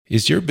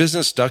Is your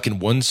business stuck in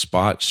one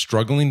spot,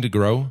 struggling to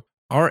grow?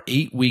 Our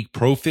 8-week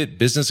ProFit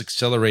Business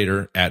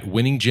Accelerator at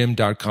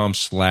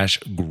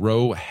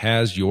winninggym.com/grow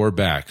has your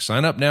back.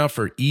 Sign up now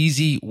for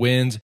easy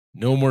wins,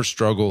 no more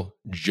struggle,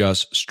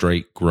 just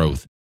straight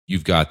growth.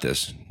 You've got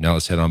this. Now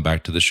let's head on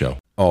back to the show.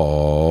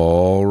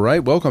 All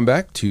right. Welcome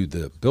back to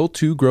the Built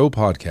to Grow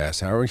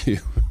podcast. How are you?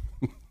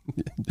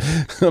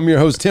 I'm your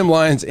host, Tim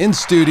Lyons, in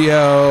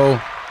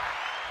studio,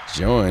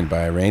 joined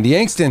by Randy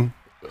Angston.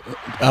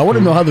 I want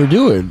to know how they're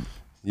doing.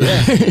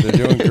 Yeah, they're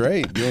doing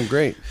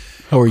great.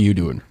 How are you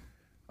doing?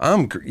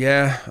 I'm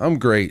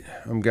great.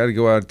 I'm got to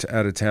go out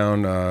of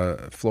town,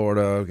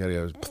 Florida. Got to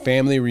go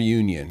family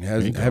reunion.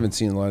 Haven't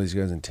seen a lot of these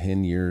guys in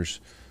 10 years.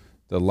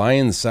 The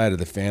Lyons side of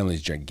the family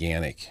is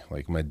gigantic.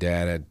 Like my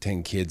dad had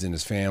 10 kids in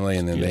his family,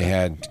 and then they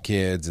had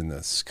kids and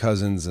the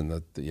cousins and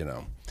the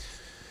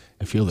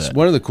I feel that.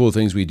 One of the cool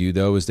things we do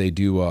though is they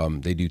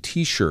do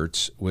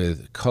T-shirts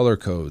with color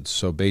codes.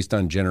 So based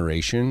on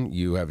generation,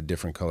 you have a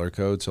different color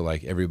code. So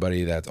like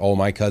everybody, that's all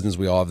my cousins,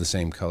 we all have the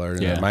same color.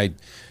 And my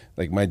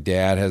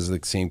dad has the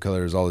same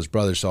color as all his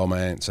brothers. So all my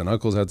aunts and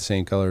uncles have the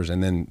same colors,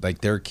 and then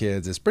like their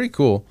kids. It's pretty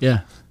cool.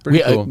 Yeah,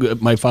 pretty cool.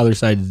 My father's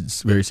side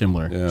is very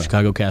similar. Yeah.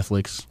 Chicago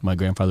Catholics. My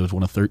grandfather was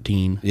one of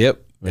 13.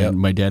 Yep. And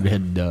my dad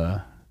had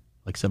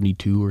like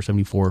 72 or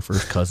 74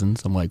 first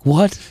cousins. I'm like,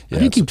 what? How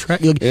do you keep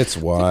track? Like, it's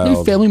wild.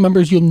 There's family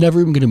members you're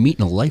never even going to meet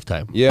in a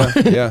lifetime.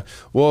 Yeah.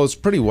 Well, it's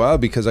pretty wild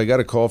because I got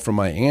a call from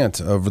my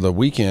aunt over the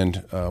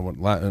weekend,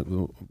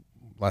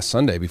 last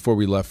Sunday before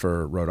we left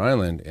for Rhode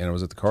Island, and I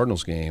was at the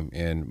Cardinals game,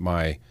 and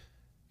my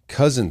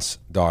cousin's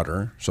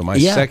daughter, so my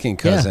second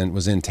cousin,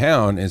 was in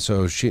town, and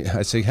so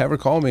I said, have her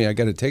call me. I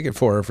got a ticket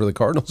for her for the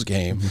Cardinals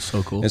game. That's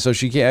so cool. And so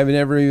I've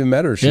never even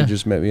met her. She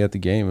just met me at the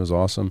game. It was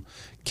awesome.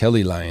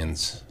 Kelly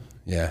Lyons.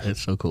 Yeah.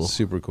 It's so cool.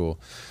 Super cool.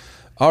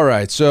 All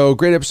right. So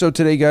great episode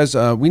today, guys.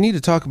 We need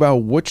to talk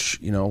about what's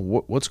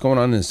going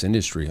on in this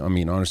industry. I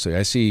mean, honestly,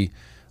 I see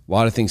a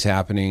lot of things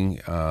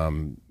happening.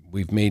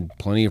 We've made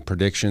plenty of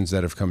predictions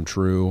that have come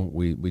true.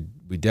 We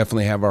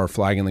definitely have our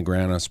flag in the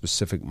ground on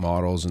specific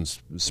models and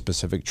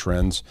specific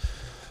trends.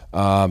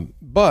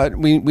 But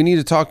we need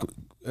to talk.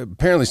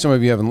 Apparently, some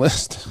of you haven't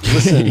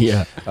listened.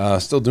 Yeah.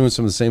 Still doing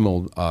some of the same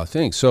old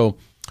things. So,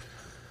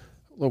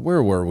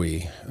 where were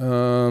we?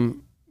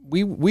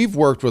 We've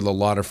worked with a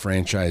lot of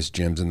franchise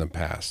gyms in the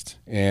past,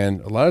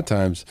 and a lot of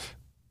times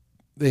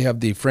they have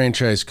the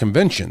franchise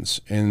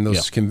conventions, and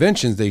those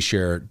conventions, they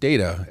share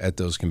data at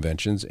those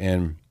conventions.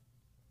 And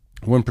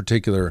one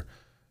particular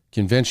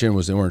convention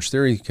was the Orange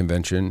Theory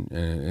convention,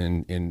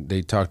 and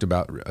they talked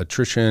about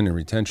attrition and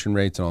retention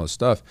rates and all this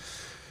stuff.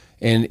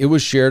 And it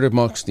was shared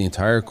amongst the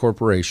entire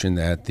corporation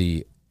that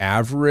the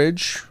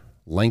average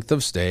length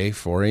of stay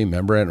for a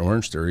member at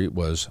Orange Theory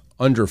was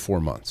under 4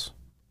 months.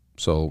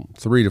 So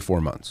 3 to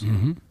 4 months.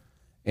 Mm-hmm.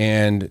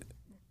 And,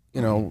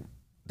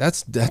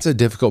 that's a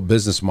difficult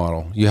business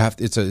model.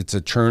 It's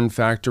a churn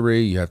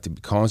factory. You have to be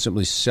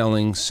constantly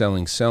selling.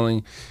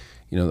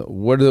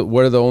 What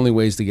are the only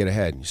ways to get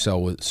ahead? You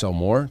sell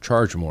more,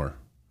 charge more.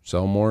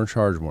 Sell more,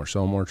 charge more.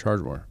 Sell more,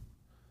 charge more.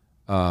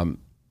 And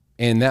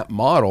that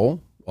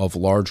model of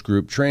large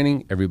group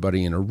training,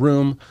 everybody in a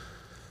room,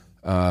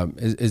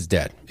 is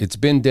dead. It's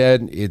been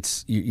dead.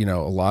 It's a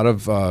lot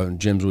of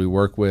gyms we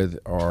work with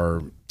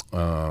are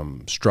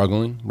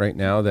struggling right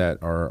now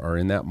that are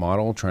in that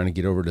model, trying to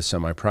get over to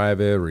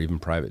semi-private or even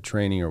private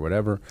training or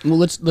whatever. Well,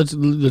 let's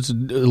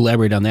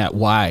elaborate on that.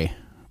 Why?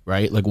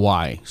 Right? Like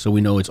why? So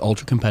we know it's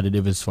ultra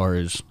competitive as far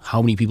as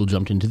how many people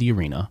jumped into the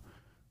arena,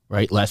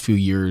 right? Last few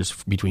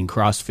years between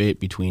CrossFit,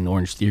 between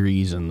Orange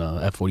Theories and the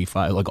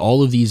F45, like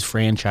all of these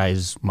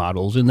franchise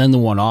models and then the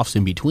one-offs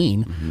in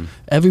between,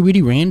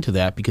 everybody ran to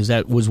that because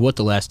that was what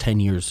the last 10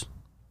 years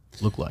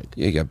looked like.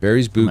 Yeah, you got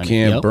Barry's Boot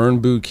Camp, Burn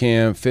Boot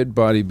Camp, Fit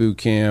Body Boot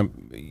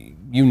Camp,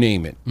 you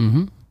name it.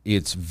 Mm-hmm.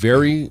 It's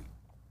very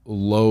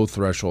low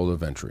threshold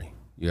of entry.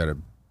 You got to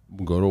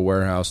go to a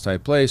warehouse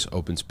type place,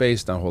 open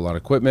space, not a whole lot of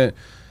equipment.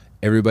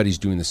 Everybody's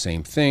doing the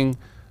same thing.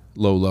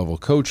 Low-level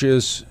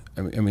coaches.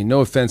 I mean,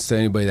 no offense to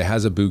anybody that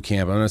has a boot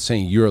camp. I'm not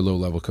saying you're a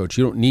low-level coach.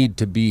 You don't need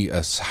to be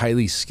a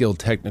highly skilled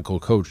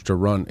technical coach to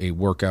run a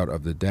workout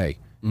of the day.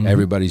 Mm-hmm.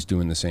 Everybody's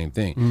doing the same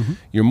thing. Mm-hmm.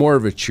 You're more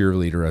of a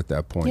cheerleader at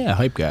that point. Yeah,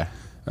 hype guy.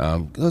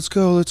 Let's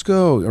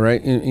go,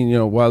 right?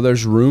 And while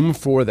there's room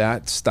for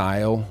that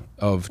style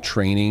of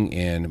training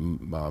and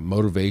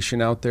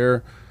motivation out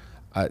there,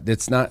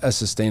 it's not a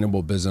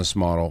sustainable business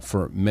model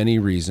for many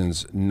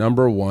reasons.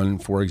 Number one,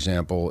 for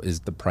example,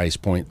 is the price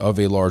point of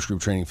a large group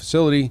training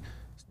facility,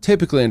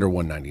 typically under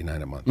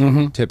 $199 a month.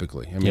 Mm-hmm.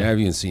 Typically. I mean, I've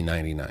even seen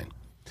 $99.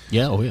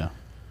 Yeah, oh yeah.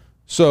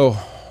 So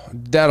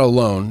that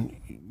alone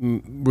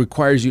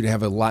requires you to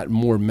have a lot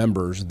more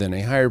members than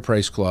a higher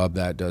price club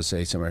that does,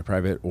 say,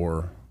 semi-private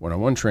or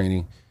one-on-one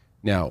training.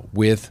 Now,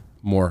 with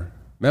more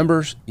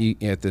members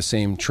at the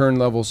same churn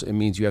levels, it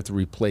means you have to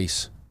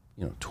replace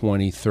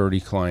 20, 30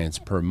 clients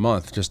per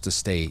month just to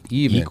stay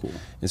even. Equal.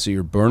 And so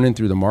you're burning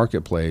through the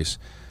marketplace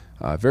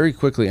very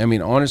quickly. I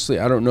mean, honestly,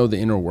 I don't know the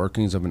inner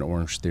workings of an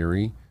Orange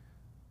Theory,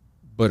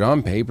 But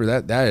on paper,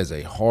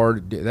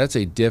 that's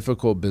a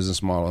difficult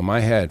business model in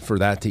my head for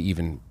that to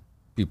even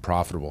be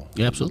profitable.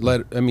 Yeah,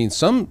 absolutely.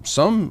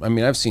 Some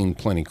I've seen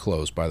plenty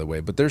close, by the way,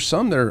 but there's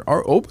some that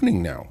are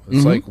opening now.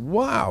 It's like,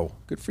 wow,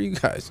 good for you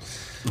guys.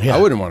 Yeah.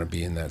 I wouldn't want to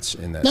be in that.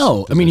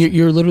 No, position.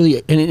 You're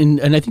literally,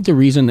 and I think the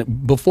reason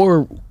that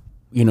before,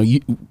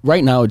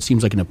 right now it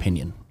seems like an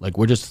opinion. Like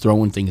we're just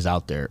throwing things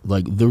out there.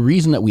 Like the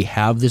reason that we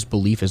have this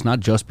belief is not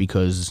just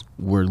because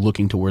we're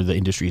looking to where the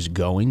industry is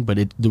going,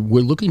 but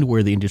we're looking to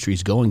where the industry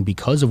is going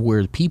because of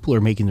where people are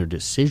making their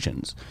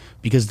decisions,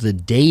 because the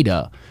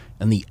data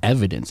and the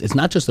evidence. It's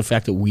not just the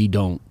fact that we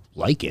don't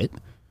like it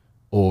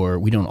or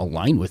we don't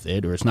align with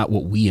it or it's not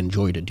what we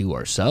enjoy to do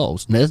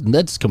ourselves.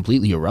 That's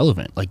completely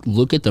irrelevant. Like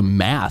look at the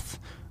math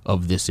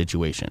of this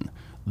situation.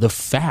 The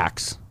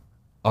facts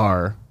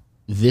are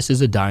this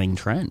is a dying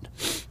trend.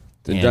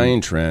 Dying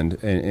trend.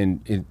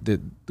 And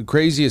the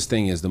craziest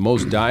thing is the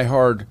most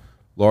diehard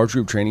large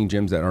group training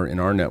gyms that are in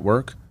our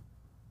network,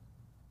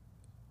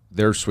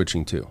 they're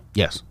switching too.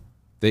 Yes.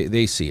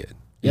 They see it.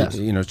 Yes.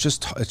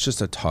 It's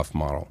just a tough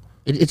model.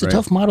 It's a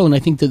tough model, and I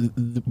think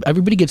that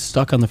everybody gets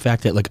stuck on the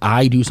fact that like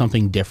I do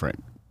something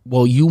different.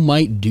 Well, you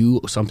might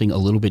do something a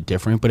little bit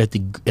different, but at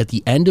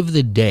the end of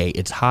the day,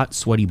 it's hot,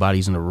 sweaty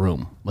bodies in a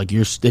room. Like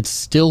it's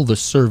still the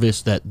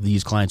service that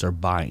these clients are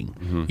buying.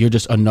 Mm-hmm. You're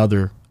just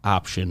another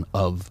option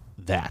of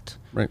that.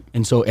 Right.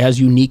 And so, as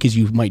unique as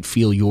you might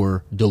feel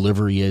your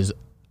delivery is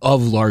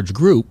of large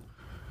group,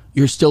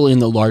 you're still in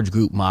the large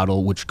group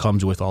model, which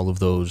comes with all of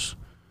those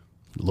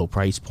low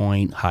price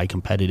point, high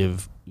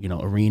competitive,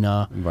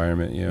 arena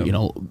environment. Yeah. I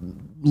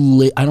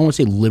don't want to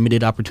say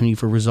limited opportunity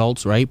for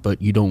results, right? But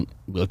we don't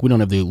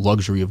have the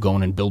luxury of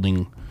going and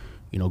building,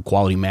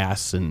 quality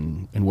mass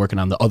and working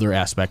on the other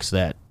aspects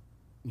that,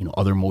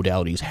 other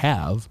modalities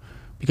have,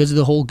 because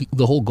the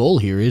whole goal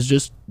here is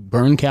just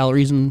burn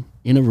calories in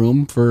a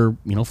room for,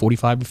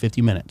 45 to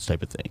 50 minutes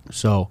type of thing.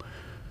 So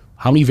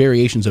how many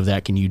variations of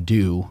that can you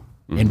do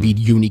and be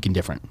unique and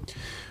different?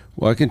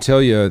 Well, I can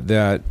tell you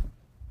that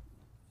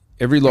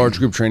every large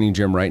group training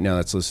gym right now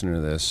that's listening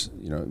to this,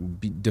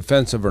 be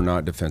defensive or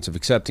not defensive,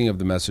 accepting of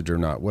the message or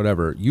not,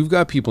 whatever, you've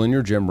got people in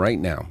your gym right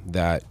now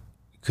that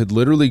could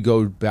literally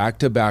go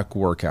back-to-back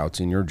workouts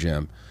in your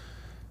gym,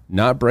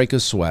 not break a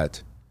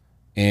sweat,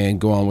 and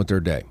go on with their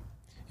day.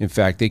 In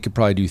fact, they could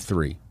probably do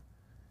 3.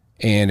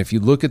 And if you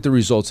look at the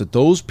results that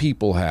those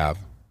people have,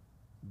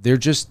 they're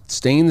just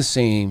staying the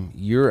same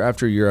year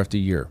after year after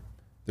year.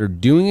 They're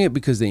doing it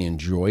because they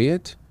enjoy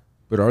it,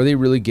 but are they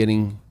really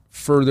getting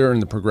further in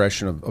the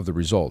progression of the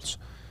results?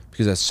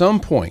 Because at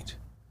some point,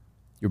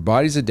 your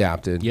body's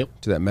adapted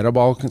to that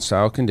metabolic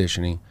style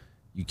conditioning.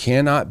 You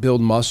cannot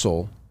build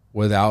muscle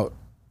without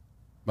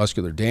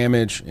muscular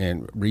damage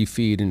and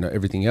refeed and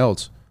everything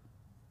else,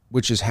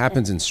 which just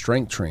happens in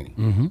strength training.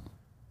 Mm-hmm.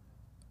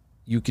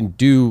 You can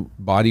do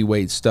body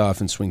weight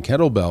stuff and swing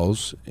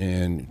kettlebells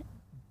and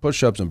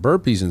push-ups and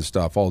burpees and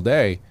stuff all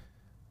day,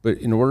 but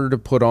in order to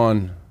put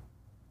on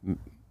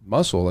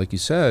muscle, like you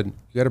said,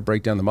 you got to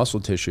break down the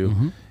muscle tissue.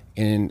 Mm-hmm.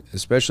 And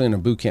especially in a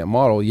boot camp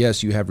model,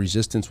 yes, you have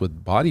resistance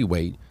with body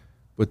weight,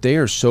 but they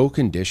are so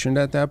conditioned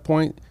at that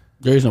point.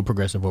 There is no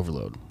progressive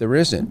overload. There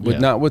isn't.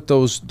 Not with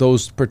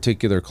those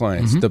particular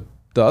clients. Mm-hmm.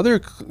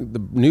 The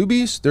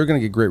newbies, they're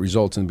going to get great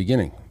results in the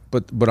beginning.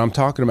 But what I'm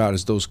talking about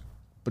is those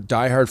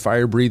diehard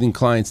fire-breathing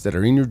clients that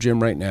are in your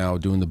gym right now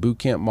doing the boot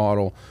camp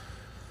model,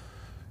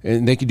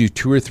 and they could do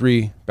 2 or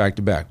 3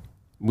 back-to-back.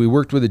 We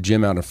worked with a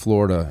gym out in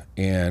Florida,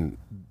 and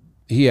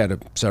he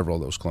had several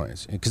of those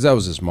clients because that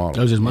was his model.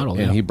 That was his model,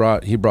 and he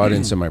brought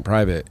in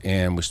semi-private,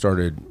 and we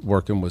started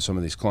working with some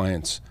of these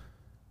clients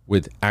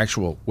with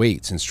actual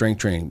weights and strength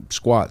training,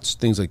 squats,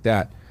 things like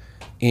that.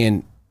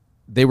 And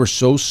they were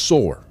so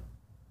sore,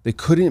 they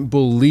couldn't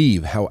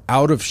believe how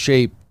out of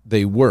shape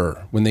they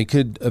were when they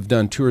could have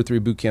done 2 or 3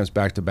 boot camps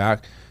back to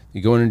back.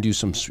 You go in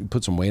and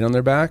put some weight on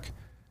their back.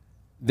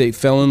 They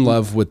fell in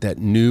love with that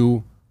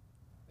new.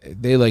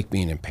 They like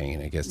being in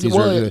pain, I guess.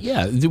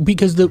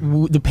 Because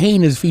the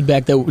pain is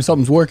feedback that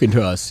something's working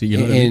to us.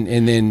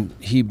 And then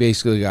he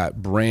basically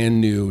got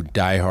brand new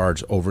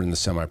diehards over in the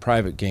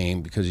semi-private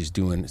game because he's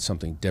doing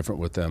something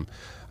different with them.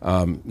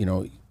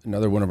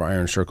 Another one of our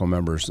Iron Circle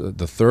members,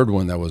 the third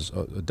one that was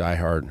a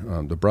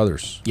diehard, the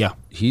brothers. Yeah,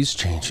 he's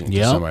changing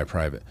to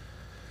semi-private.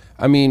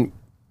 I mean,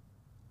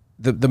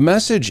 the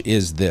message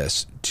is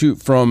this: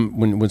 from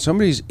when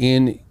somebody's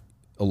in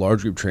a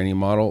large group training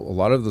model, a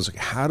lot of those, like,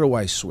 how do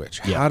I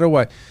switch?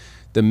 Yeah.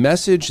 The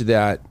message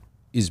that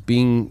is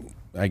being,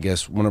 I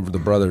guess, one of the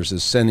brothers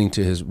is sending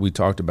to we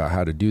talked about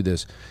how to do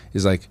this,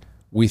 is like,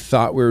 we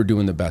thought we were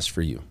doing the best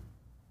for you.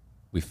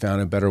 We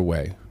found a better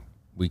way.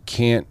 We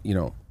can't,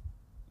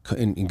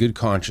 in good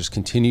conscience,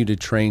 continue to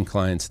train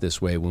clients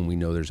this way when we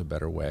know there's a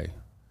better way.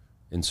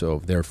 And so,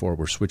 therefore,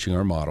 we're switching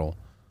our model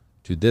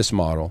to this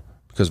model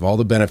because of all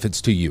the benefits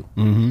to you.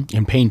 Mm-hmm.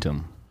 And paint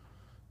them.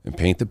 And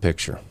paint the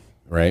picture.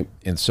 Right?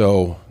 And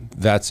so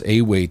that's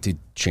a way to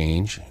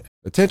change.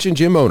 Attention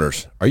gym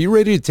owners, are you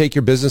ready to take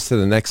your business to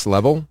the next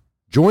level?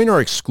 Join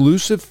our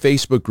exclusive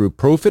Facebook group,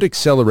 Profit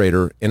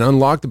Accelerator, and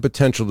unlock the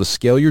potential to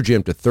scale your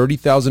gym to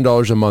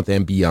 $30,000 a month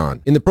and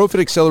beyond. In the Profit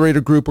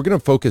Accelerator group, we're going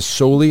to focus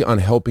solely on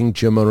helping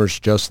gym owners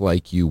just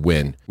like you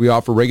win. We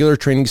offer regular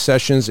training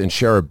sessions and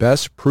share our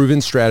best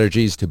proven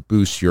strategies to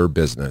boost your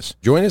business.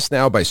 Join us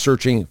now by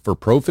searching for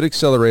Profit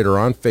Accelerator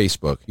on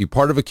Facebook. Be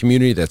part of a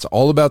community that's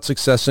all about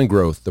success and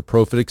growth, the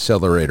Profit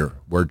Accelerator,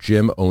 where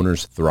gym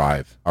owners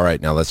thrive. All right,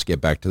 now let's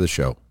get back to the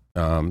show.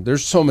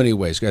 There's so many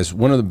ways, guys.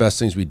 One of the best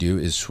things we do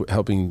is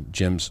helping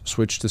gyms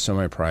switch to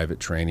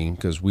semi-private training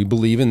because we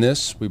believe in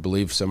this. We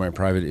believe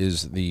semi-private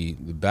is the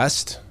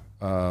best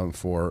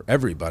for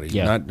everybody,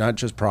 not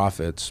just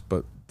profits,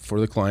 but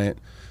for the client,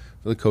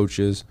 for the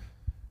coaches,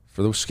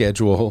 for the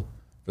schedule,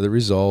 for the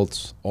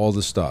results, all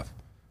the stuff.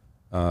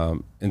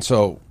 And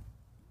so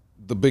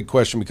the big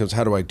question becomes,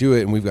 how do I do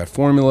it? And we've got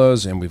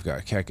formulas and we've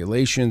got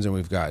calculations and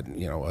we've got,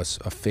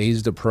 a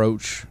phased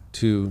approach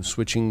to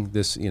switching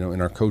this,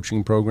 in our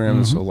coaching program.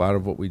 Mm-hmm. So a lot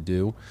of what we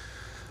do.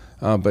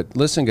 But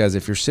listen, guys,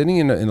 if you're sitting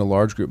in a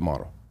large group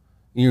model,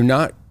 you're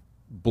not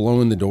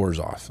blowing the doors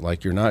off.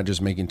 Like you're not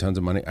just making tons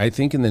of money. I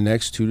think in the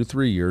next 2 to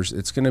 3 years,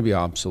 it's going to be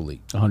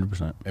obsolete.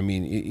 100%. I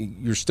mean,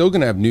 you're still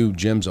going to have new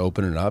gyms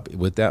opening up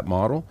with that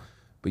model,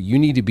 but you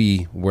need to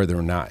be where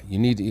they're not. You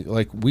need to,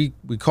 like we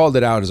called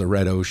it out as a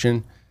red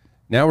ocean.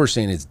 Now we're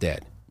saying it's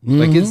dead. Mm-hmm.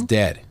 Like it's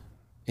dead.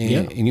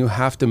 And you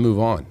have to move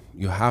on.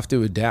 You have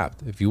to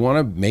adapt. If you want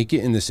to make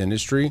it in this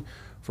industry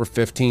for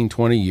 15,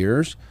 20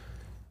 years,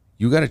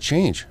 you got to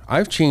change.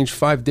 I've changed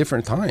 5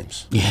 different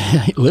times.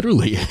 Yeah,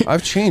 literally.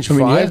 I've changed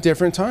 5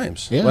 different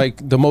times. Yeah.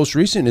 Like the most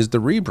recent is the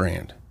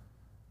rebrand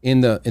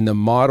in the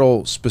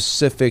model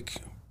specific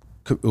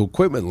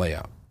equipment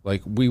layout.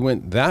 Like we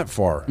went that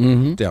far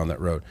down that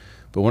road.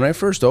 But when I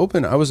first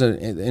opened, I was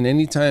an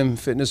anytime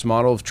fitness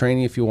model of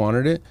training if you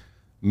wanted it.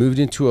 Moved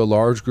into a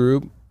large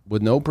group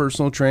with no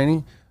personal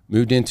training,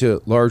 moved into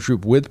a large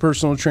group with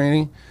personal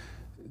training,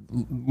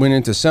 went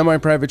into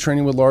semi-private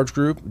training with large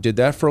group, did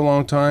that for a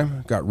long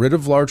time, got rid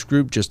of large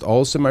group, just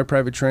all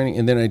semi-private training,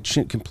 and then I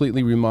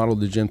completely remodeled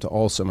the gym to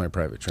all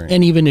semi-private training.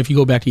 And even if you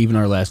go back to even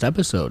our last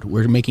episode,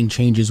 we're making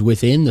changes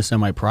within the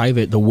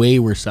semi-private, the way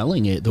we're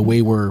selling it, the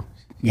way we're,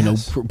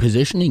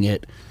 positioning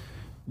it.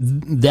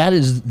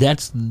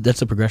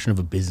 That's a progression of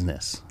a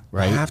business.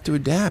 Right, you have to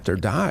adapt or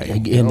die,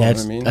 and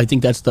that's. I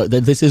think that's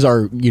this is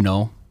our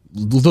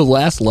the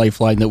last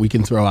lifeline that we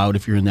can throw out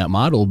if you're in that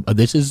model.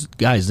 This is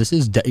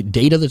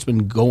data that's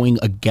been going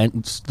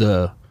against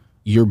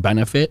your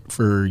benefit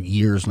for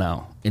years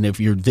now. And if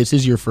this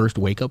is your first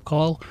wake up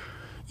call,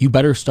 you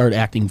better start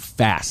acting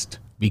fast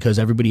because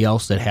everybody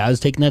else that has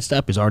taken that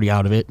step is already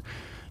out of it.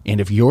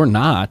 And if you're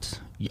not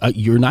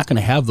going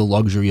to have the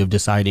luxury of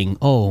deciding,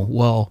 oh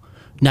well,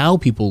 now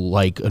people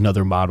like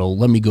another model.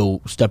 Let me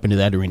go step into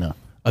that arena.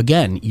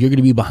 Again, you're going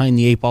to be behind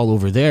the 8 ball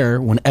over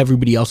there when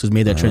everybody else has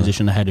made that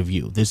transition ahead of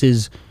you.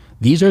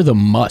 These are the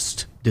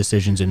must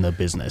decisions in the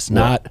business,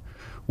 not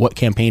what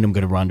campaign I'm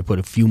going to run to put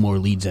a few more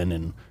leads in.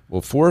 And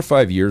 4 or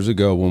 5 years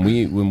ago,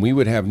 when we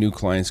would have new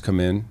clients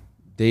come in,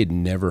 they had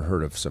never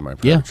heard of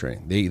semi-private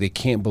training. They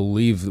can't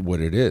believe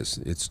what it is.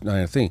 It's not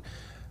a thing.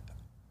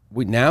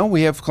 Now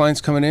we have clients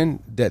coming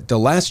in that the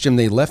last gym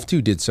they left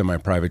to did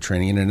semi-private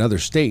training in another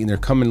state, and they're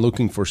coming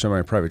looking for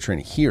semi-private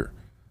training here.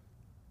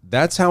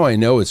 That's how I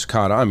know it's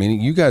caught on. I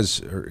mean, you guys,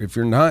 if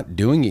you're not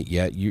doing it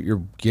yet,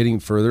 you're getting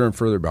further and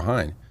further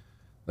behind.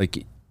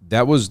 Like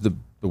that was the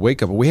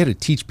wake up. We had to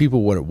teach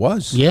people what it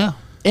was. Yeah,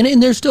 and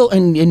there's still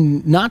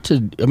and not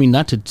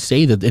to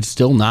say that it's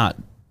still not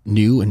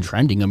new and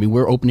trending. I mean,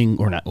 we're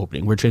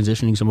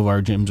transitioning some of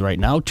our gyms right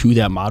now to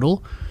that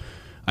model.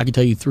 I can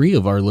tell you 3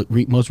 of our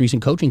most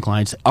recent coaching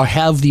clients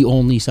have the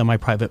only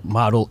semi-private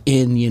model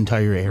in the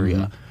entire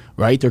area.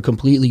 Right? They're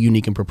completely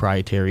unique and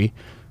proprietary,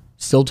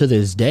 still to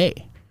this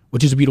day.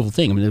 Which is a beautiful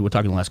thing. I mean, we're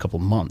talking the last couple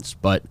of months,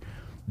 but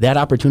that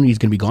opportunity is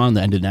going to be gone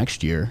the end of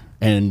next year,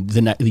 and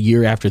the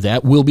year after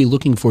that, we'll be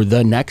looking for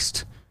the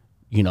next,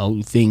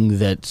 thing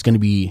that's going to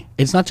be.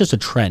 It's not just a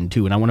trend,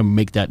 too, and I want to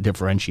make that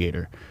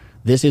differentiator.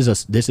 This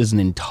is an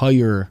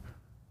entire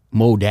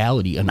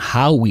modality on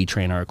how we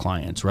train our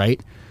clients, right?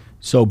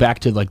 So back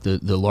to like the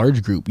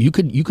large group, you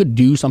could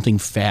do something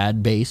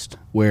fad based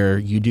where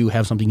you do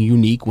have something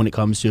unique when it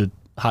comes to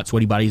hot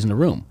sweaty bodies in the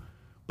room.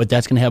 But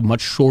that's going to have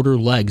much shorter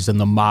legs than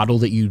the model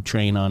that you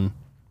train on,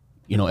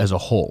 as a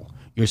whole.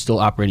 You're still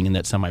operating in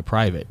that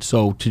semi-private.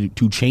 So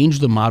to change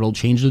the model,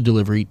 change the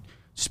delivery,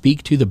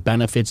 speak to the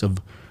benefits of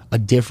a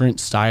different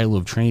style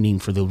of training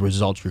for the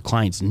results your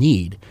clients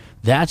need,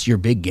 that's your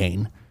big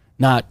gain.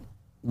 Not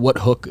what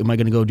hook am I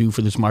going to go do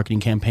for this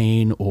marketing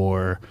campaign,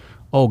 or,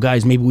 oh,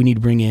 guys, maybe we need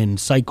to bring in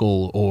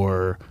cycle,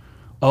 or,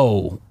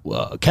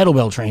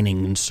 kettlebell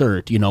training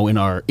insert, in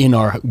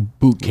our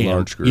boot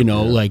camp,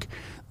 like...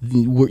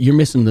 You're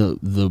missing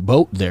the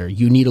boat there.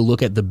 You need to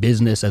look at the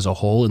business as a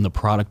whole and the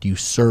product you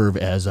serve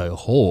as a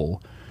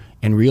whole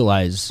and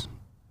realize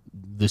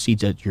the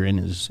seat that you're in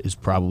is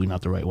probably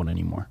not the right one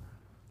anymore.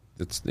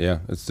 That's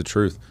the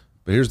truth.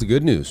 But here's the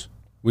good news.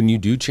 When you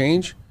do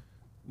change,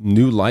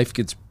 new life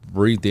gets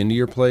breathed into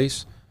your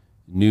place,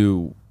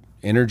 new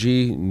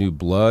energy, new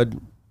blood,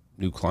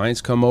 new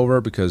clients come over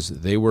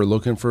because they were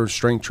looking for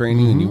strength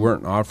training and you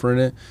weren't offering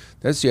it.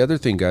 That's the other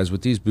thing, guys,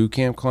 with these boot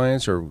camp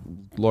clients or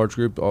large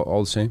group,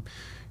 all the same.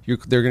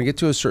 They're going to get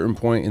to a certain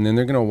point and then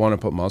they're going to want to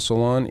put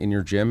muscle on in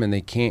your gym, and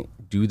they can't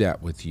do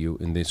that with you.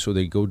 And so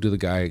they go to the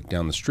guy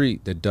down the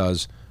street that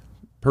does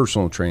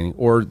personal training,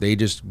 or they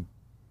just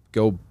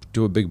go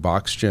to a big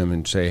box gym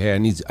and say, hey,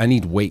 I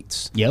need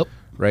weights. Yep.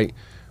 Right?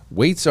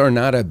 Weights are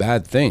not a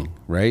bad thing,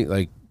 right?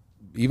 Like,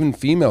 even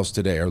females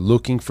today are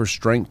looking for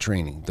strength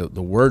training.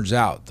 The word's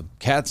out. The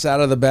cat's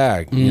out of the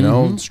bag. You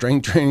know,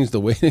 strength training is the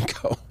way to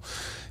go.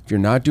 If you're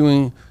not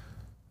doing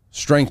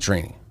strength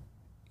training,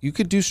 you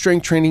could do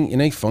strength training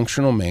in a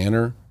functional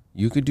manner.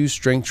 You could do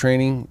strength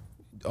training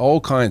all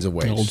kinds of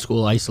ways. Old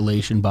school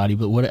isolation body,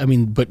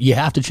 but you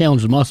have to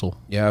challenge the muscle.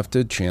 You have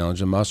to challenge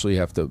the muscle. You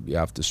have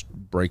to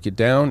break it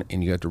down,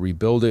 and you have to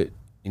rebuild it.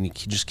 And you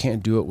just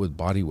can't do it with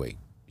body weight.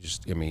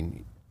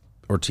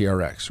 Or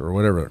TRX or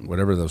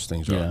whatever those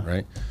things are,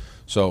 right?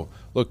 So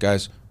look,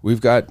 guys,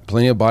 we've got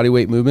plenty of body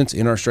weight movements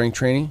in our strength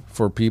training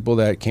for people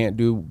that can't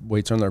do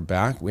weights on their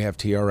back. We have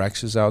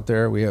TRXs out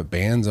there. We have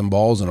bands and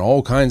balls and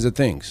all kinds of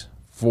things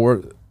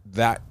for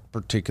that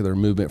particular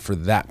movement for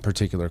that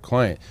particular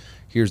client.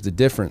 Here's the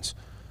difference.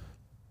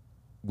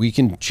 We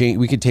can change.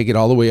 We can take it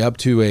all the way up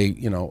to a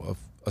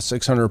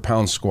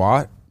 600-pound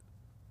squat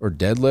or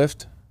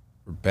deadlift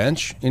or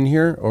bench in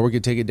here, or we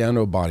could take it down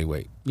to a body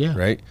weight. Yeah.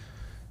 Right.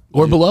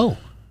 Or below.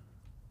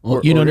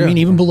 Well, you know what I mean?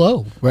 Even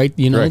below, right?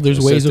 You know, Correct. there's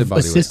ways of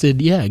Assisted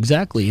assisted. Yeah,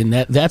 exactly. And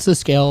that's the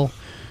scale.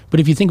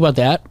 But if you think about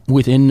that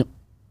within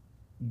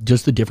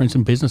just the difference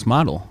in business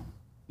model,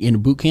 in a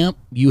boot camp,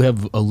 you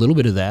have a little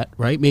bit of that,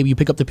 right? Maybe you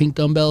pick up the pink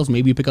dumbbells,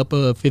 maybe you pick up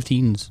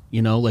 15s,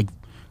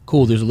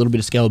 cool, there's a little bit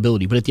of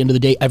scalability. But at the end of the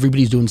day,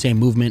 everybody's doing the same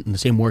movement and the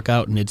same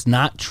workout, and it's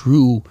not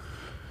true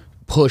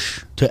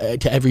push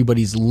to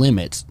everybody's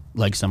limits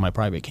like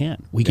semi-private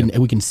can. We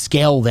can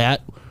scale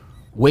that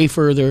way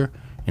further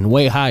and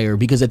way higher,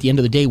 because at the end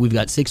of the day, we've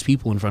got 6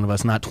 people in front of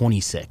us, not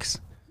 26.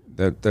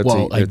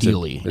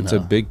 Ideally. It's a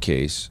big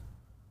case.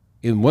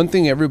 And one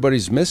thing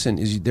everybody's missing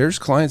is there's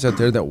clients out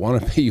there that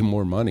want to pay you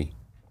more money.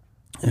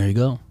 There you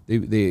go.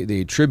 They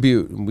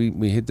attribute,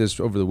 we hit this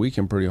over the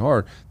weekend pretty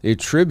hard, they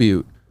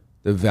attribute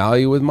the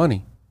value with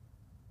money.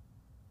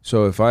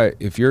 So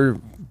if you're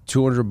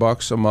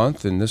 $200 a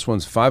month and this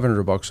one's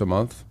 $500 a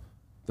month,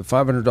 the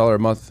 $500 a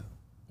month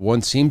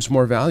one seems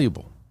more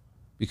valuable.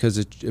 Because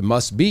it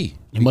must be.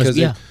 Because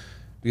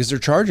they're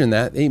charging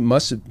that, they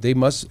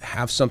must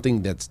have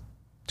something that's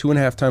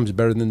 2.5 times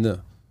better than the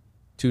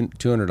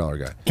 $200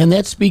 guy. And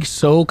that speaks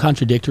so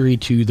contradictory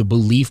to the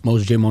belief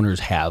most gym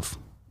owners have.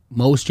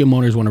 Most gym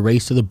owners want to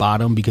race to the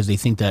bottom because they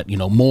think that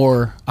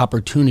more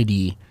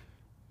opportunity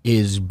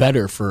is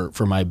better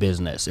for my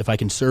business. If I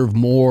can serve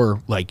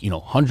more,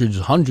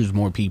 hundreds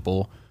more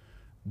people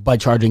by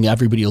charging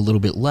everybody a little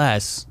bit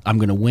less, I'm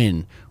going to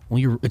win.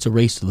 Well, it's a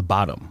race to the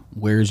bottom.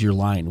 Where's your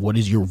line? What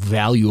is your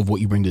value of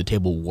what you bring to the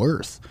table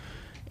worth?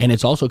 And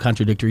it's also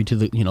contradictory to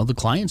the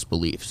client's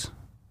beliefs.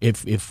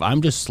 If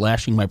I'm just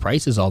slashing my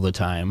prices all the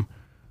time,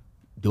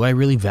 do I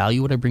really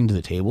value what I bring to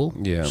the table?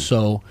 Yeah.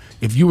 So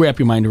if you wrap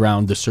your mind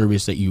around the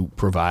service that you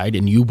provide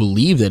and you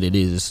believe that it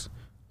is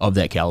of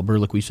that caliber,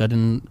 like we said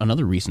in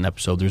another recent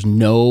episode, there's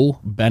no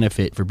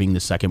benefit for being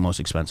the second most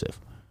expensive.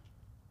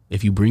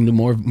 If you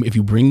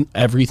bring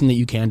everything that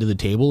you can to the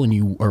table, and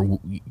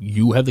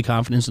you have the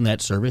confidence in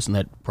that service and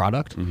that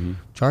product,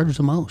 charge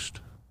the most.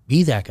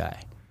 Be that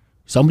guy.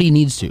 Somebody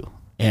needs to,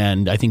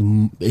 and I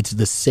think it's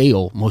the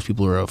sale most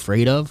people are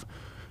afraid of,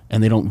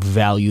 and they don't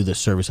value the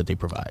service that they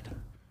provide.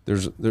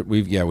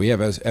 We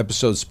have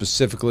episodes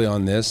specifically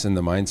on this and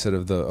the mindset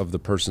of the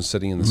person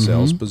sitting in the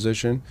sales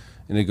position,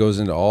 and it goes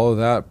into all of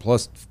that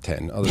plus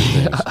 10 other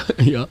things.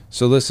 Yeah.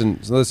 So listen,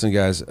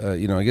 guys.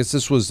 I guess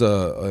this was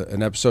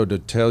an episode to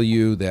tell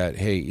you that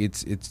hey,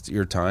 it's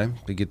your time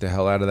to get the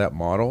hell out of that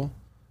model.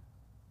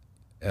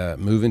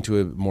 Move into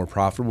a more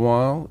profitable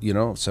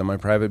model.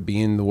 Semi-private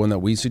being the one that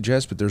we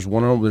suggest, but there's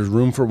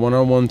room for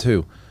one-on-one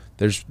too.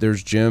 There's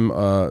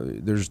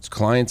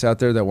clients out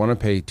there that want to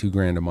pay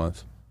 $2,000 a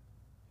month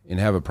and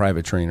have a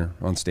private trainer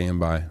on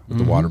standby with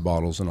the water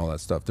bottles and all that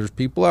stuff. There's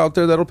people out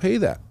there that'll pay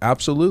that.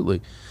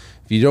 Absolutely.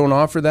 If you don't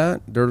offer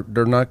that,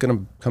 they're not going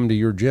to come to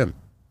your gym.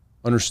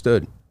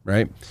 Understood,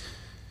 right?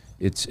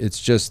 It's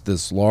just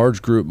this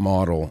large group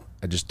model.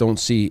 I just don't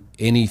see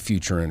any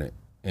future in it.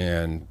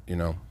 And,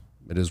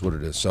 it is what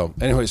it is. So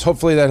anyways,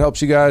 hopefully that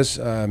helps you guys.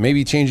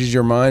 Maybe changes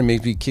your mind,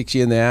 maybe kicks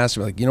you in the ass.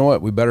 You're like, you know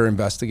what? We better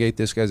investigate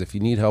this, guys. If you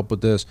need help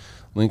with this,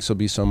 links will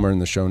be somewhere in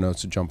the show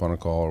notes to jump on a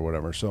call or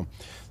whatever. So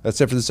that's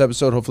it for this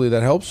episode. Hopefully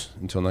that helps.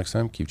 Until next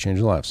time, keep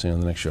changing lives. See you on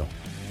the next show.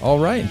 All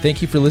right.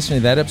 Thank you for listening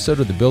to that episode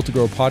of the Built to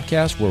Grow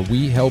podcast, where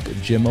we help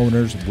gym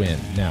owners win.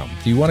 Now,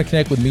 do you want to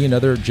connect with me and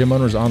other gym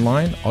owners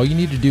online? All you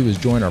need to do is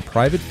join our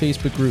private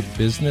Facebook group,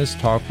 Business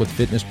Talk with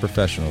Fitness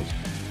Professionals.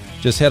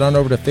 Just head on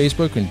over to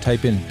Facebook and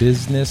type in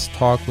Business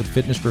Talk with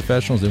Fitness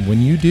Professionals. And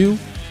when you do,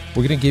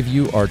 We're going to give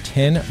you our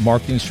 10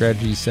 marketing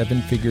strategies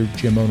 7-figure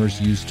gym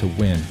owners use to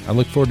win. I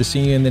look forward to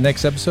seeing you in the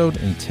next episode.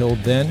 Until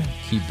then,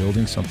 keep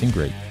building something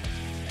great.